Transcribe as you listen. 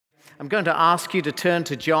I'm going to ask you to turn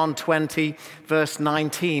to John 20, verse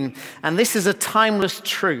 19. And this is a timeless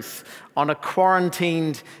truth on a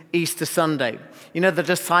quarantined Easter Sunday. You know, the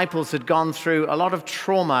disciples had gone through a lot of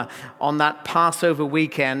trauma on that Passover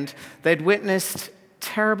weekend. They'd witnessed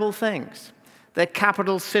terrible things. Their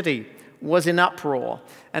capital city was in uproar.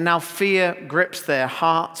 And now fear grips their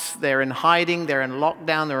hearts. They're in hiding, they're in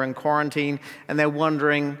lockdown, they're in quarantine, and they're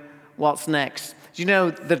wondering what's next. Do you know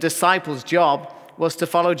the disciples' job was to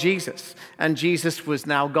follow Jesus? And Jesus was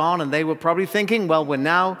now gone, and they were probably thinking, well, we're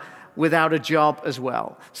now without a job as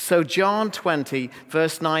well. So John 20,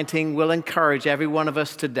 verse 19 will encourage every one of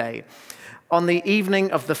us today. On the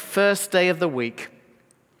evening of the first day of the week,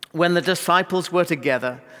 when the disciples were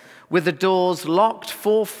together, with the doors locked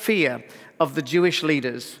for fear of the Jewish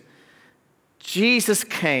leaders, Jesus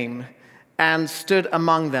came and stood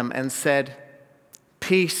among them and said,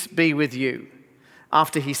 "Peace be with you."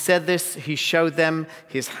 After he said this, he showed them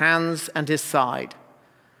his hands and his side.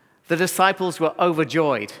 The disciples were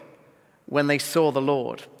overjoyed when they saw the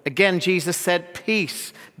Lord. Again, Jesus said,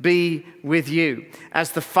 "Peace be with you.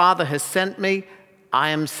 As the Father has sent me,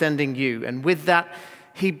 I am sending you." And with that,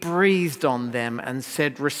 he breathed on them and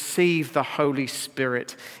said, "Receive the Holy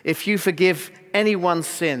Spirit. If you forgive anyone's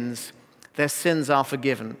sins, their sins are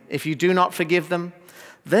forgiven. If you do not forgive them,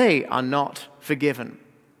 they are not forgiven."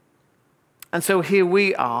 And so here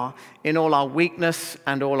we are in all our weakness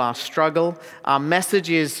and all our struggle. Our message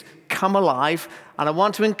is come alive. And I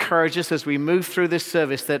want to encourage us as we move through this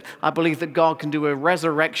service that I believe that God can do a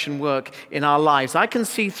resurrection work in our lives. I can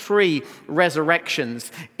see 3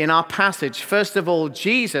 resurrections in our passage. First of all,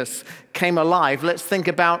 Jesus came alive. Let's think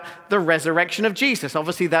about the resurrection of Jesus.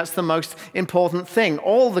 Obviously, that's the most important thing.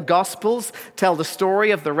 All the Gospels tell the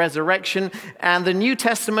story of the resurrection, and the New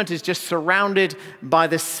Testament is just surrounded by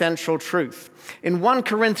this central truth. In 1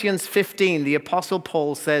 Corinthians 15, the Apostle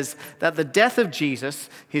Paul says that the death of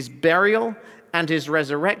Jesus, his burial, and his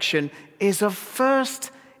resurrection is of first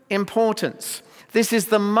importance. This is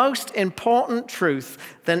the most important truth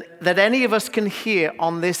that any of us can hear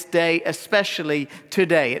on this day, especially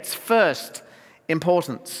today. It's first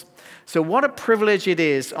importance. So what a privilege it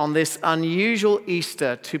is on this unusual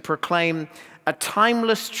Easter to proclaim a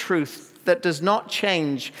timeless truth that does not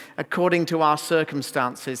change according to our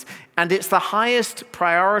circumstances. And it's the highest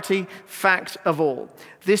priority fact of all.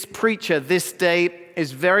 This preacher this day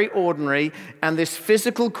is very ordinary, and this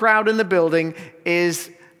physical crowd in the building is,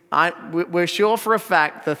 we're sure for a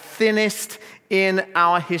fact, the thinnest in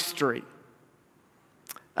our history.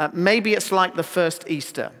 Maybe it's like the first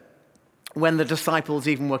Easter, when the disciples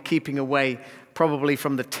even were keeping away probably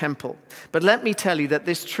from the temple. But let me tell you that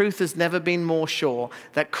this truth has never been more sure,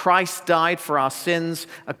 that Christ died for our sins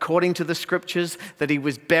according to the Scriptures, that he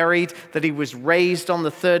was buried, that he was raised on the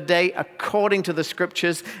 3rd day according to the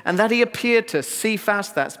Scriptures, and that he appeared to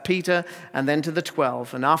Cephas, that's Peter, and then to the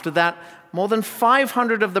 12. And after that, more than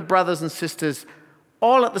 500 of the brothers and sisters,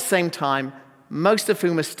 all at the same time, most of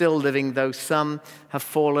whom are still living, though some have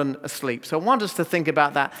fallen asleep. So I want us to think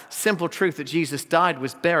about that simple truth that Jesus died,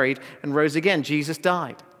 was buried, and rose again. Jesus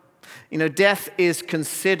died. You know, death is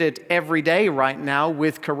considered every day right now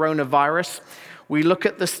with coronavirus. We look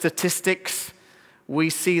at the statistics. We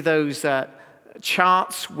see those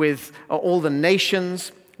charts with all the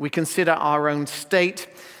nations. We consider our own state.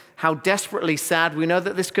 How desperately sad. We know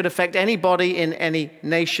that this could affect anybody in any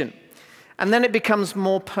nation. And then it becomes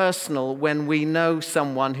more personal when we know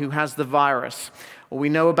someone who has the virus, or we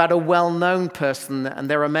know about a well-known person, and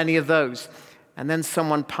there are many of those, and then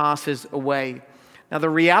someone passes away. Now, the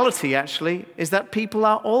reality, actually, is that people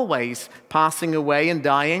are always passing away and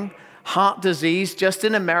dying. Heart disease, just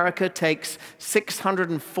in America, takes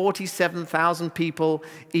 647,000 people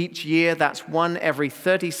each year. That's 1 every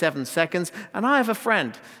 37 seconds. And I have a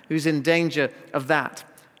friend who's in danger of that.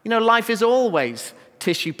 You know, life is always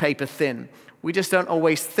tissue paper thin. We just don't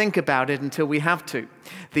always think about it until we have to.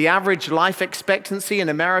 The average life expectancy in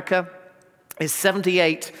America is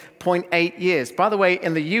 78.8 years. By the way,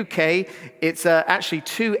 in the UK, it's actually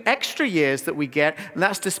 2 extra years that we get, and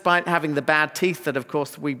that's despite having the bad teeth that, of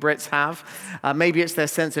course, we Brits have. Maybe it's their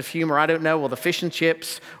sense of humor, I don't know, or the fish and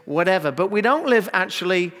chips, whatever. But we don't live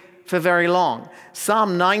actually for very long.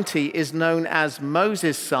 Psalm 90 is known as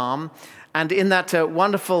Moses' Psalm, and in that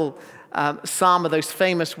wonderful psalm of those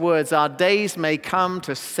famous words, our days may come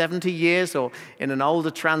to 70 years, or in an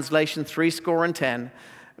older translation, 70.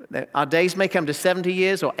 Our days may come to 70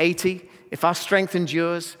 years or 80, if our strength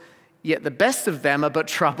endures, yet the best of them are but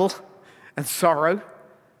trouble and sorrow,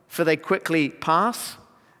 for they quickly pass,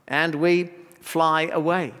 and we fly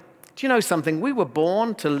away. Do you know something? We were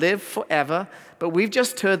born to live forever, but we've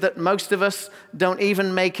just heard that most of us don't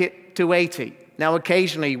even make it to 80. Now,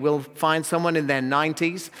 occasionally we'll find someone in their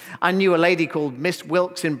 90s. I knew a lady called Miss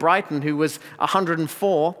Wilkes in Brighton who was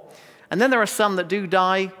 104. And then there are some that do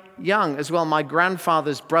die young as well. My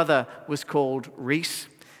grandfather's brother was called Rhys,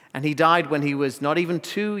 and he died when he was not even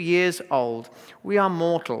 2 years old. We are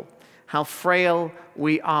mortal. How frail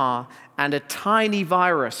we are. And a tiny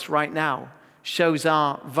virus right now shows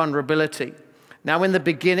our vulnerability. Now, in the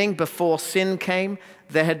beginning, before sin came,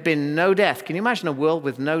 there had been no death. Can you imagine a world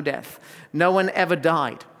with no death? No one ever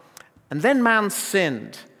died. And then man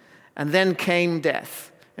sinned, and then came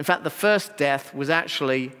death. In fact, the first death was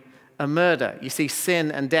actually a murder. You see,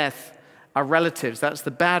 sin and death are relatives. That's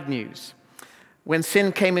the bad news. When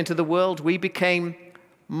sin came into the world, we became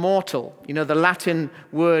mortal. You know, the Latin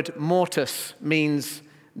word mortis means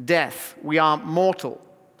death. We are mortal.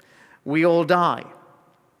 We all die.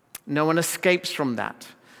 No one escapes from that.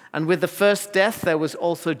 And with the first death, there was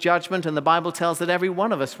also judgment, and the Bible tells that every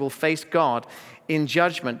one of us will face God in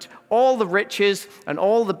judgment. All the riches and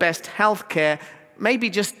all the best health care maybe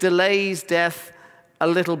just delays death a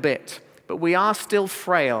little bit, but we are still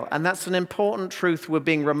frail, and that's an important truth we're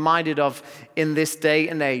being reminded of in this day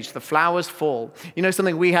and age. The flowers fall. You know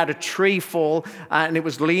something? We had a tree fall, and it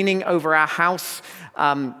was leaning over our house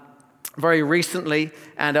very recently,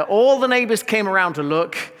 and all the neighbors came around to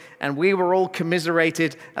look, and we were all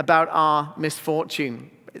commiserated about our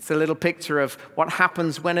misfortune. It's a little picture of what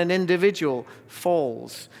happens when an individual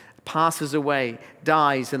falls, passes away,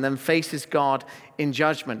 dies, and then faces God in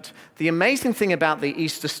judgment. The amazing thing about the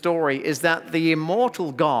Easter story is that the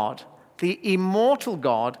immortal God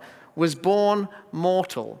was born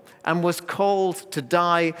mortal and was called to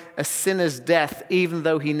die a sinner's death, even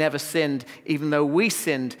though he never sinned. Even though we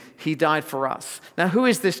sinned, he died for us. Now, who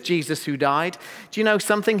is this Jesus who died? Do you know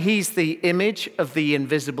something? He's the image of the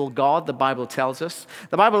invisible God, the Bible tells us.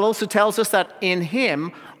 The Bible also tells us that in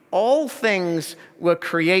him, all things were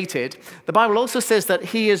created. The Bible also says that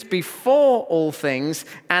he is before all things,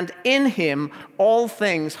 and in him, all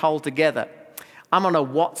things hold together. I'm on a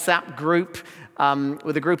WhatsApp group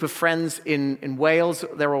with a group of friends in Wales.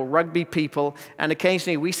 They're all rugby people, and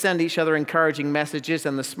occasionally we send each other encouraging messages.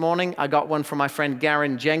 And this morning I got one from my friend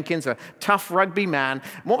Garen Jenkins, a tough rugby man.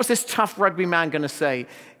 What was this tough rugby man going to say?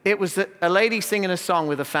 It was a lady singing a song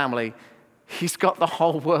with a family. He's got the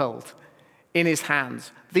whole world in his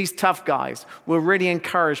hands. These tough guys were really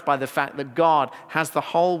encouraged by the fact that God has the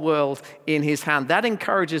whole world in his hand. That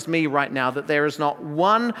encourages me right now, that there is not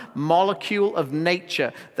one molecule of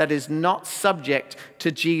nature that is not subject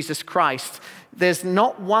to Jesus Christ. There's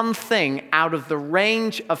not one thing out of the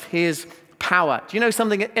range of his power. Do you know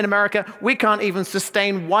something? In America, we can't even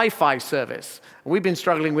sustain Wi-Fi service. We've been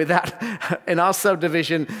struggling with that in our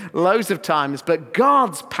subdivision loads of times, but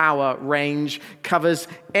God's power range covers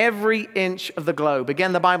every inch of the globe.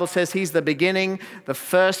 Again, the Bible says he's the beginning, the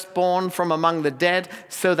firstborn from among the dead,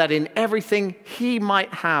 so that in everything he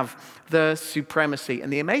might have the supremacy.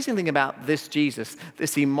 And the amazing thing about this Jesus,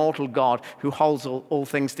 this immortal God who holds all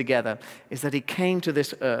things together, is that he came to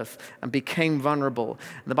this earth and became vulnerable.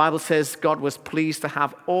 And the Bible says God was pleased to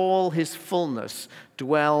have all his fullness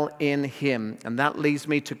dwell in him. And that leads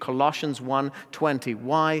me to Colossians 1:20.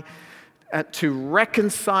 Why? To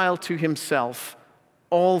reconcile to himself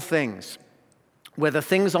all things, whether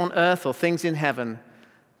things on earth or things in heaven,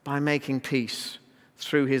 by making peace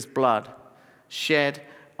through his blood shed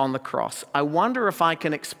on the cross. I wonder if I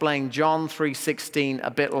can explain John 3:16 a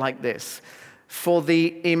bit like this. For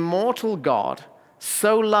the immortal God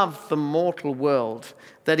so loved the mortal world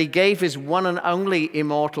that he gave his one and only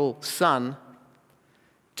immortal Son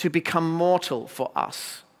to become mortal for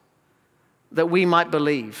us, that we might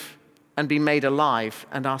believe and be made alive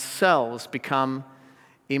and ourselves become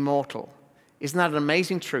immortal. Isn't that an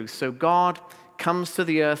amazing truth? So God comes to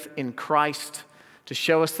the earth in Christ to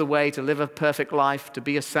show us the way to live a perfect life, to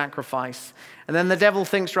be a sacrifice. And then the devil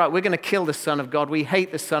thinks, right, we're going to kill the Son of God. We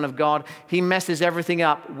hate the Son of God. He messes everything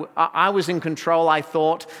up. I was in control, I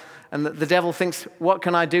thought. And the devil thinks, what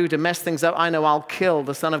can I do to mess things up? I know I'll kill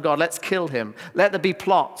the Son of God. Let's kill him. Let there be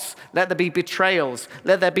plots. Let there be betrayals.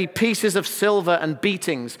 Let there be pieces of silver and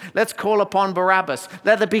beatings. Let's call upon Barabbas.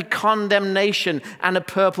 Let there be condemnation and a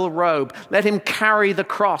purple robe. Let him carry the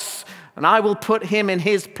cross. And I will put him in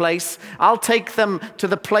his place. I'll take them to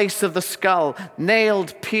the place of the skull,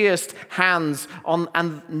 nailed, pierced hands on,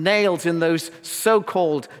 and nails in those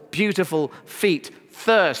so-called beautiful feet.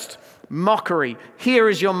 Thirst, mockery. Here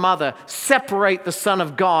is your mother. Separate the Son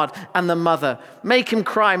of God and the mother. Make him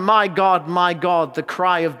cry, my God, the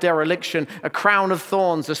cry of dereliction, a crown of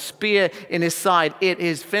thorns, a spear in his side. It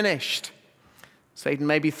is finished. Satan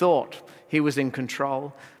maybe thought he was in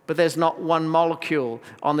control, But there's not one molecule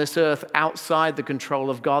on this earth outside the control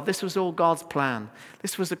of God. This was all God's plan.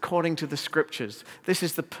 This was according to the scriptures. This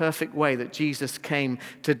is the perfect way that Jesus came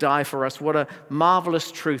to die for us. What a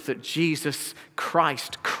marvelous truth that Jesus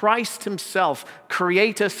Christ himself,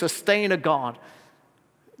 creator, sustainer God,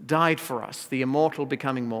 died for us, the immortal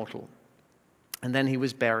becoming mortal. And then he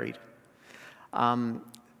was buried. There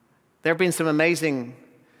have been some amazing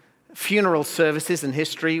funeral services in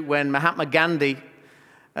history. When Mahatma Gandhi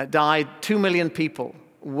died, 2 million people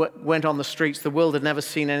went on the streets. The world had never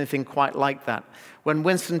seen anything quite like that. When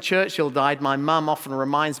Winston Churchill died, my mum often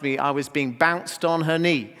reminds me I was being bounced on her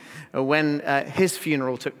knee when his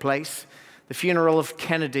funeral took place. The funeral of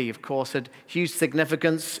Kennedy, of course, had huge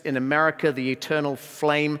significance in America, the eternal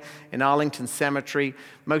flame in Arlington Cemetery.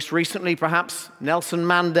 Most recently, perhaps, Nelson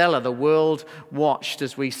Mandela, the world watched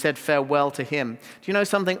as we said farewell to him. Do you know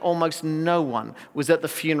something? Almost no one was at the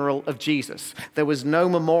funeral of Jesus. There was no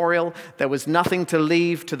memorial. There was nothing to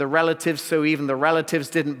leave to the relatives, so even the relatives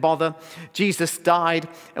didn't bother. Jesus died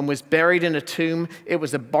and was buried in a tomb. It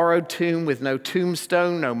was a borrowed tomb with no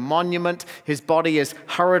tombstone, no monument. His body is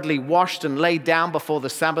hurriedly washed and laid down before the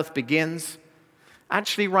Sabbath begins.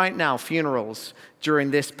 Actually, right now, funerals during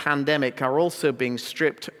this pandemic are also being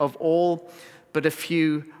stripped of all but a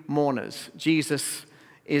few mourners. Jesus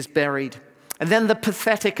is buried. And then the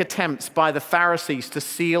pathetic attempts by the Pharisees to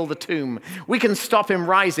seal the tomb. We can stop him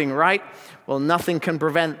rising, right? Well, nothing can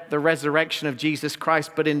prevent the resurrection of Jesus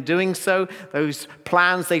Christ. But in doing so, those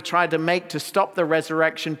plans they tried to make to stop the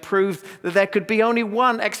resurrection proved that there could be only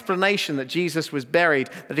one explanation that Jesus was buried,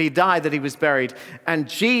 that he died, that he was buried. And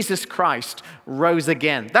Jesus Christ rose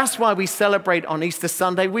again. That's why we celebrate on Easter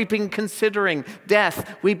Sunday. We've been considering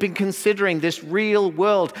death. We've been considering this real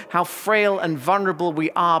world, how frail and vulnerable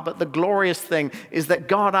we are. But the glorious thing is that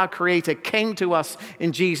God, our Creator, came to us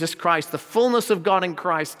in Jesus Christ. The fullness of God in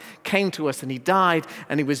Christ came to us, and he died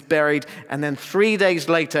and he was buried, and then 3 days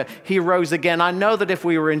later he rose again. I know that if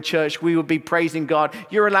we were in church we would be praising God.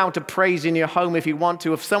 You're allowed to praise in your home if you want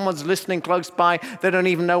to. If someone's listening close by, they don't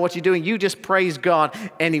even know what you're doing, you just praise God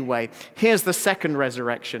anyway. Here's the second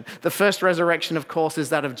resurrection. The first resurrection, of course, is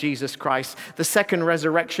that of Jesus Christ. The second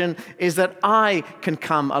resurrection is that I can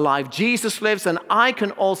come alive. Jesus lives and I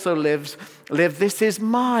can also live. This is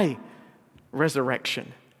my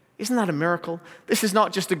resurrection. Isn't that a miracle? This is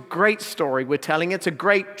not just a great story we're telling. It's a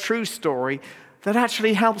great, true story that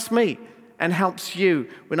actually helps me and helps you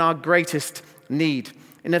in our greatest need.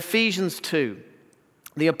 In Ephesians 2,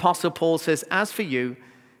 the Apostle Paul says, as for you,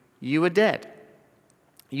 you were dead.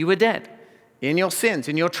 You were dead in your sins,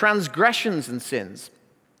 in your transgressions and sins.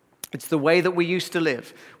 It's the way that we used to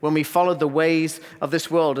live when we followed the ways of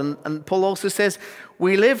this world. And Paul also says,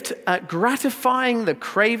 we lived gratifying the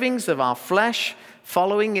cravings of our flesh,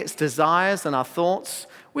 following its desires and our thoughts.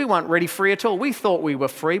 We weren't really free at all. We thought we were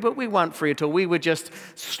free, but we weren't free at all. We were just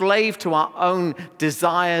slave to our own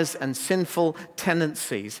desires and sinful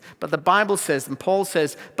tendencies. But the Bible says, and Paul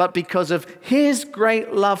says, but because of his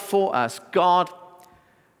great love for us, God,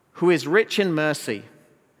 who is rich in mercy,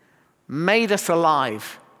 made us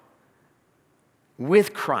alive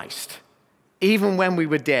with Christ, even when we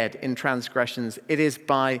were dead in transgressions. It is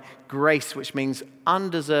by grace, which means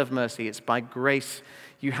undeserved mercy. It's by grace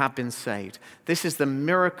you have been saved. This is the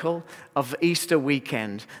miracle of Easter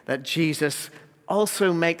weekend, that Jesus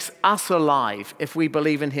also makes us alive if we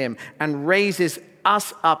believe in him and raises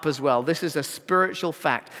us up as well. This is a spiritual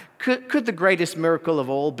fact. Could the greatest miracle of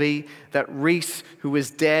all be that Rhys, who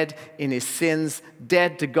was dead in his sins,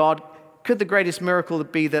 dead to God, could the greatest miracle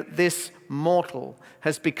be that this mortal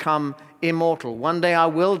has become immortal? One day I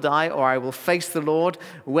will die, or I will face the Lord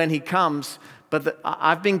when he comes, but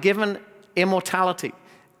I've been given immortality,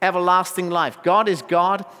 everlasting life. God is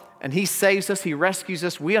God, and he saves us, he rescues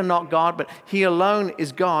us. We are not God, but he alone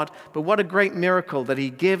is God. But what a great miracle that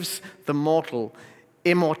he gives the mortal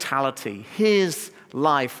immortality. His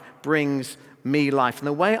life brings me life. And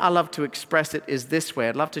the way I love to express it is this way.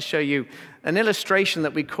 I'd love to show you an illustration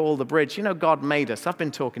that we call the bridge. You know, God made us. I've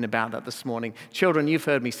been talking about that this morning. Children, you've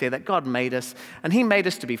heard me say that God made us, and he made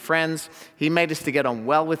us to be friends. He made us to get on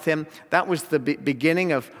well with him. That was the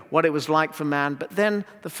beginning of what it was like for man. But then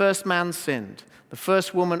the first man sinned. The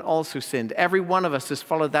first woman also sinned. Every one of us has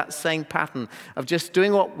followed that same pattern of just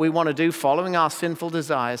doing what we want to do, following our sinful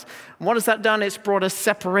desires. And what has that done? It's brought us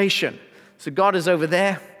separation. So God is over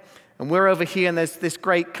there, and we're over here, and there's this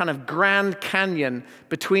great kind of Grand Canyon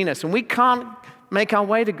between us. And we can't make our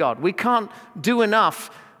way to God. We can't do enough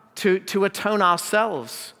to atone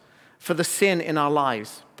ourselves for the sin in our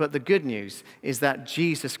lives. But the good news is that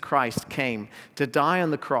Jesus Christ came to die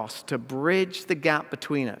on the cross to bridge the gap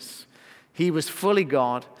between us. He was fully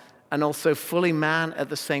God and also fully man at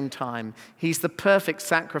the same time. He's the perfect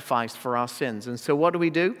sacrifice for our sins. And so what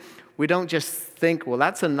do? We don't just think, well,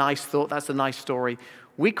 that's a nice thought, that's a nice story.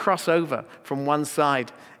 We cross over from one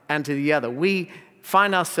side and to the other. We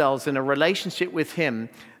find ourselves in a relationship with him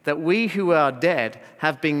that we who are dead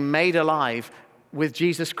have been made alive with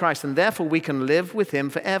Jesus Christ, and therefore we can live with him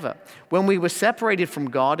forever. When we were separated from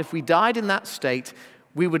God, if we died in that state,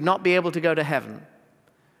 we would not be able to go to heaven.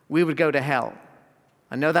 We would go to hell.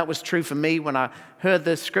 I know that was true for me when I heard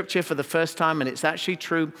the scripture for the first time, and it's actually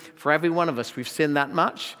true for every one of us. We've sinned that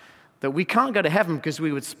much that we can't go to heaven because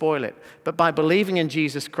we would spoil it. But by believing in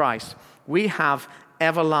Jesus Christ, we have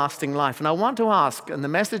everlasting life. And I want to ask, and the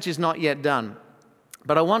message is not yet done,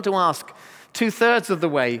 but I want to ask 2/3 of the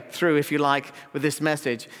way through, if you like, with this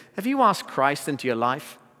message, have you asked Christ into your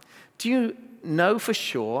life? Do you know for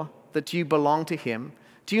sure that you belong to him?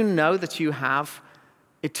 Do you know that you have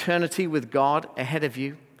eternity with God ahead of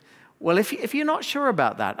you? Well, if you're not sure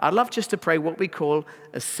about that, I'd love just to pray what we call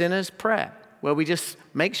a sinner's prayer, where we just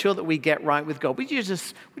make sure that we get right with God. Would you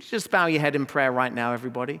just bow your head in prayer right now,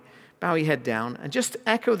 everybody? Bow your head down and just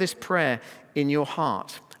echo this prayer in your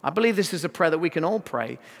heart. I believe this is a prayer that we can all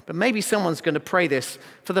pray, but maybe someone's going to pray this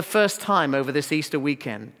for the first time over this Easter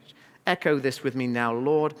weekend. Echo this with me now.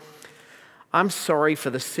 Lord, I'm sorry for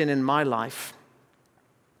the sin in my life.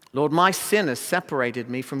 Lord, my sin has separated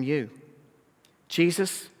me from you.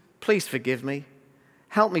 Jesus, please forgive me.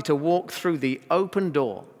 Help me to walk through the open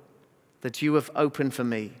door that you have opened for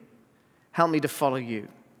me. Help me to follow you.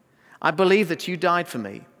 I believe that you died for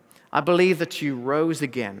me. I believe that you rose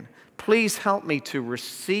again. Please help me to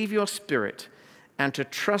receive your Spirit and to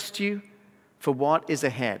trust you for what is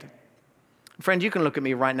ahead. Friend, you can look at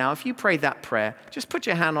me right now. If you prayed that prayer, just put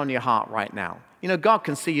your hand on your heart right now. You know, God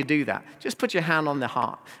can see you do that. Just put your hand on the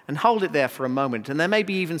heart and hold it there for a moment. And there may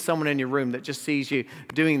be even someone in your room that just sees you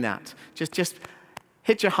doing that. Just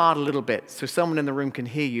hit your heart a little bit so someone in the room can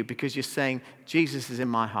hear you, because you're saying, Jesus is in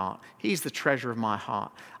my heart. He's the treasure of my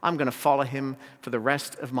heart. I'm going to follow him for the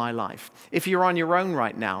rest of my life. If you're on your own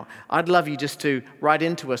right now, I'd love you just to write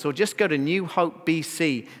into us, or just go to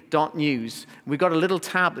newhopebc.news. We've got a little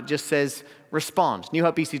tab that just says respond.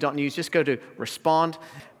 newhopebc.news. Just go to respond.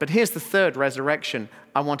 But here's the third resurrection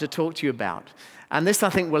I want to talk to you about. And this, I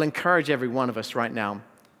think, will encourage every one of us right now.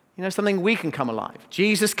 You know, something, we can come alive.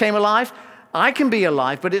 Jesus came alive. I can be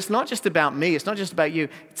alive, but it's not just about me. It's not just about you.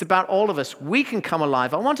 It's about all of us. We can come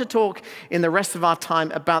alive. I want to talk in the rest of our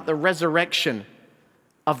time about the resurrection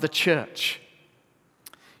of the church.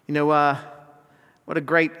 You know, what a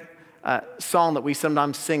great song that we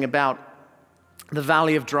sometimes sing about the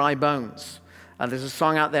valley of dry bones. There's a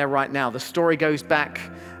song out there right now. The story goes back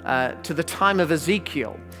to the time of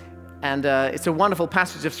Ezekiel. And it's a wonderful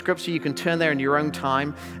passage of scripture. You can turn there in your own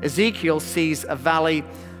time. Ezekiel sees a valley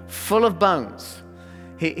full of bones.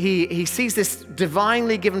 He sees this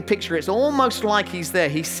divinely given picture. It's almost like he's there.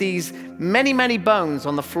 He sees many, many bones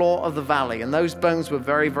on the floor of the valley, and those bones were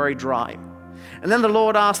very, very dry. And then the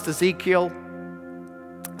Lord asked Ezekiel,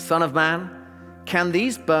 Son of man, can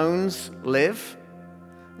these bones live?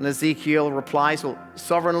 And Ezekiel replies, well,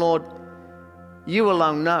 Sovereign Lord, you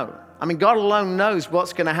alone know. I mean, God alone knows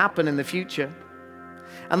what's going to happen in the future.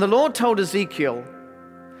 And the Lord told Ezekiel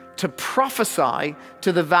to prophesy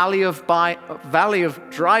to the valley of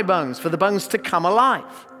dry bones, for the bones to come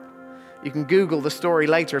alive. You can Google the story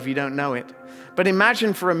later if you don't know it. But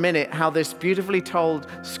imagine for a minute how this beautifully told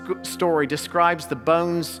story describes the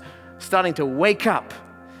bones starting to wake up,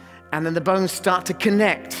 and then the bones start to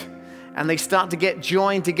connect, and they start to get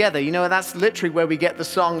joined together. You know, that's literally where we get the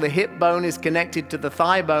song, the hip bone is connected to the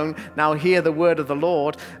thigh bone. Now hear the word of the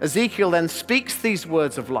Lord. Ezekiel then speaks these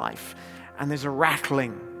words of life, and there's a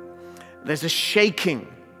rattling. There's a shaking.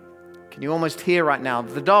 Can you almost hear right now?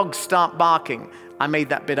 The dogs start barking. I made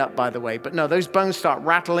that bit up, by the way. But no, those bones start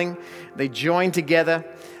rattling. They join together.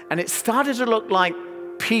 And it started to look like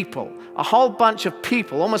people, a whole bunch of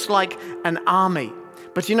people, almost like an army.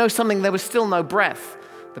 But you know something? There was still no breath.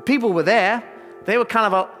 The people were there. They were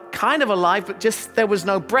kind of alive, but just there was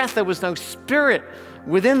no breath. There was no spirit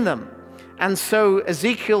within them. And so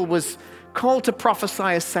Ezekiel was called to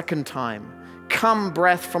prophesy a second time. Come,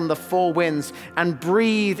 breath from the four winds, and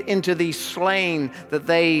breathe into these slain that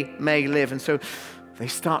they may live. And so they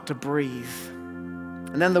start to breathe.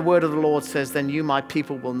 And then the word of the Lord says, then you, my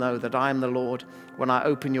people, will know that I am the Lord when I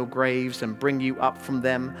open your graves and bring you up from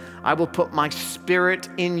them. I will put my spirit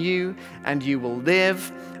in you, and you will live,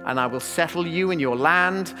 and I will settle you in your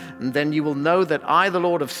land. And then you will know that I, the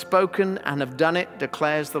Lord, have spoken and have done it,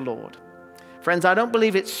 declares the Lord. Friends, I don't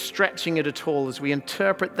believe it's stretching it at all as we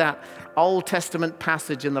interpret that Old Testament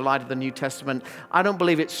passage in the light of the New Testament. I don't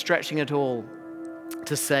believe it's stretching at all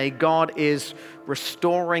to say God is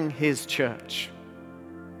restoring his church.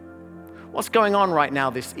 What's going on right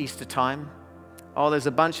now this Easter time? Oh, there's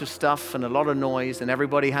a bunch of stuff and a lot of noise, and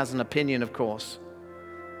everybody has an opinion, of course.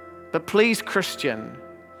 But please, Christian,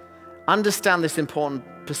 understand this important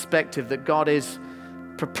perspective that God is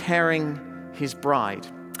preparing his bride.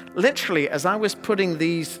 Literally, as I was putting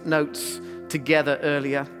these notes together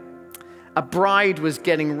earlier, a bride was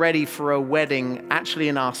getting ready for a wedding, actually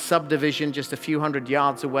in our subdivision, just a few hundred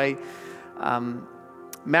yards away,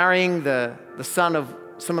 marrying the son of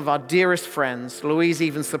some of our dearest friends. Louise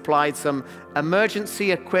even supplied some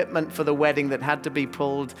emergency equipment for the wedding that had to be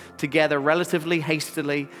pulled together relatively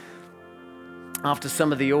hastily after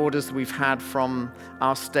some of the orders we've had from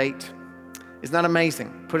our state. Isn't that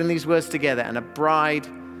amazing? Putting these words together, and a bride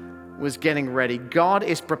was getting ready. God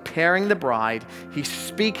is preparing the bride. He's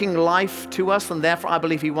speaking life to us, and therefore I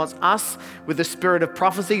believe he wants us with the spirit of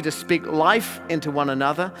prophecy to speak life into one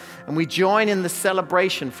another. And we join in the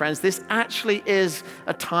celebration, friends. This actually is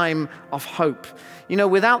a time of hope. You know,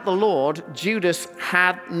 without the Lord, Judas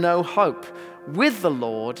had no hope. With the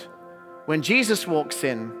Lord, when Jesus walks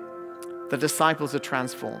in, the disciples are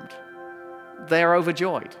transformed. They are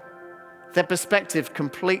overjoyed. Their perspective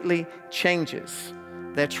completely changes.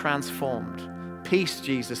 They're transformed. Peace,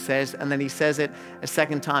 Jesus says, and then he says it a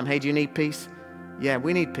second time. Hey, do you need peace? Yeah,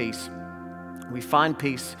 we need peace. We find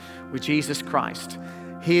peace with Jesus Christ.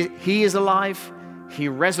 He is alive. He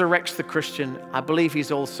resurrects the Christian. I believe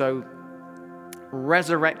he's also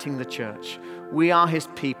resurrecting the church. We are his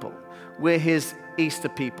people. We're his Easter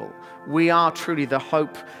people. We are truly the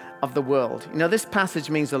hope of the world. You know, this passage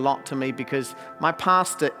means a lot to me because my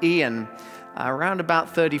pastor, Ian, around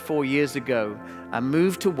about 34 years ago,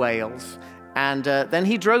 moved to Wales, and then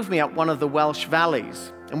he drove me up one of the Welsh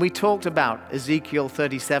valleys, and we talked about Ezekiel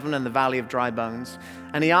 37 and the Valley of Dry Bones,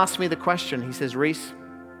 and he asked me the question. He says, Rhys,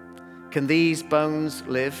 can these bones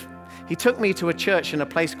live? He took me to a church in a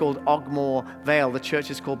place called Ogmore Vale. The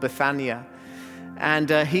church is called Bethania, and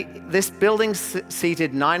this building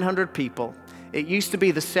seated 900 people. It used to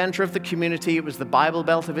be the center of the community. It was the Bible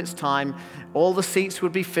Belt of its time. All the seats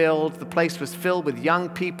would be filled. The place was filled with young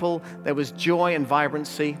people. There was joy and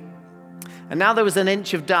vibrancy. And now there was an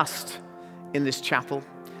inch of dust in this chapel.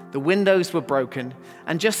 The windows were broken.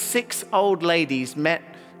 And just 6 old ladies met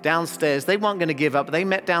downstairs. They weren't going to give up. They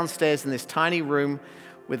met downstairs in this tiny room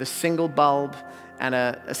with a single bulb and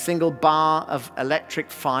a single bar of electric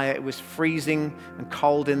fire. It was freezing and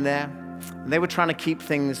cold in there. And they were trying to keep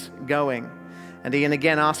things going. And Ian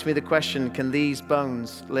again asked me the question, can these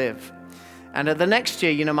bones live? And the next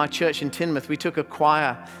year, you know, my church in Teignmouth, we took a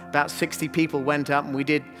choir, about 60 people went up, and we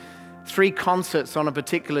did 3 concerts on a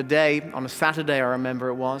particular day, on a Saturday, I remember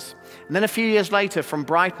it was. And then a few years later, from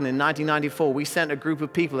Brighton in 1994, we sent a group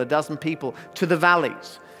of people, a dozen people, to the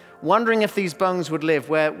valleys, wondering if these bones would live,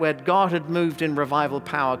 where God had moved in revival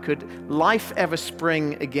power. Could life ever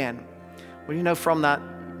spring again? Well, you know, from that,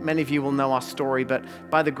 many of you will know our story, but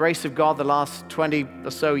by the grace of God, the last 20 or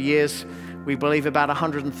so years, we believe about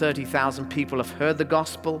 130,000 people have heard the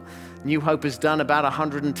gospel. New Hope has done about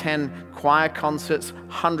 110 choir concerts,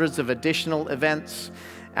 hundreds of additional events.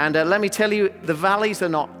 And let me tell you, the valleys are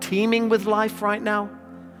not teeming with life right now,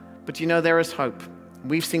 but you know, there is hope.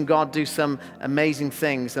 We've seen God do some amazing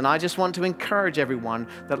things, and I just want to encourage everyone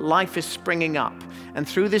that life is springing up. And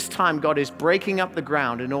through this time, God is breaking up the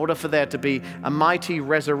ground in order for there to be a mighty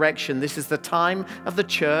resurrection. This is the time of the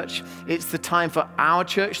church. It's the time for our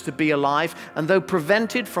church to be alive. And though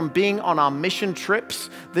prevented from being on our mission trips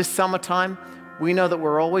this summertime, we know that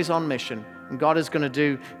we're always on mission. And God is going to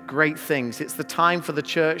do great things. It's the time for the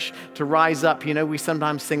church to rise up. You know, we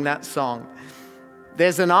sometimes sing that song.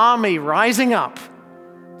 There's an army rising up.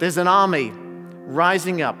 There's an army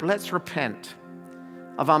rising up. Let's repent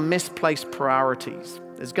of our misplaced priorities.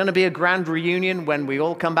 There's going to be a grand reunion when we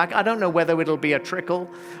all come back. I don't know whether it'll be a trickle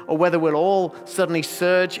or whether we'll all suddenly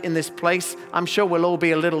surge in this place. I'm sure we'll all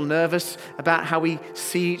be a little nervous about how we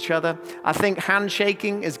see each other. I think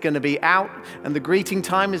handshaking is going to be out, and the greeting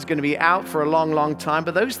time is going to be out for a long, long time.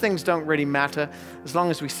 But those things don't really matter as long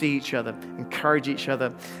as we see each other, encourage each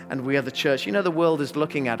other, and we are the church. You know, the world is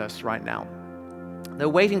looking at us right now. They're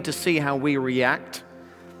waiting to see how we react,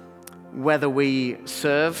 whether we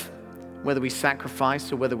serve, whether we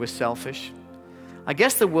sacrifice, or whether we're selfish. I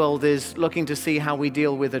guess the world is looking to see how we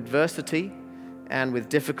deal with adversity and with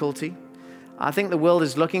difficulty. I think the world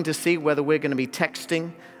is looking to see whether we're going to be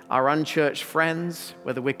texting our unchurched friends,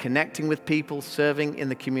 whether we're connecting with people, serving in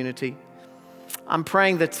the community. I'm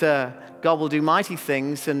praying that God will do mighty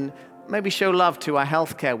things and maybe show love to our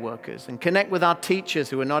healthcare workers and connect with our teachers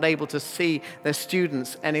who are not able to see their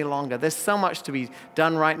students any longer. There's so much to be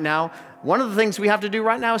done right now. One of the things we have to do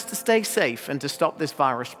right now is to stay safe and to stop this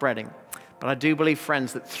virus spreading. But I do believe,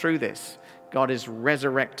 friends, that through this, God is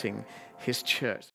resurrecting his church.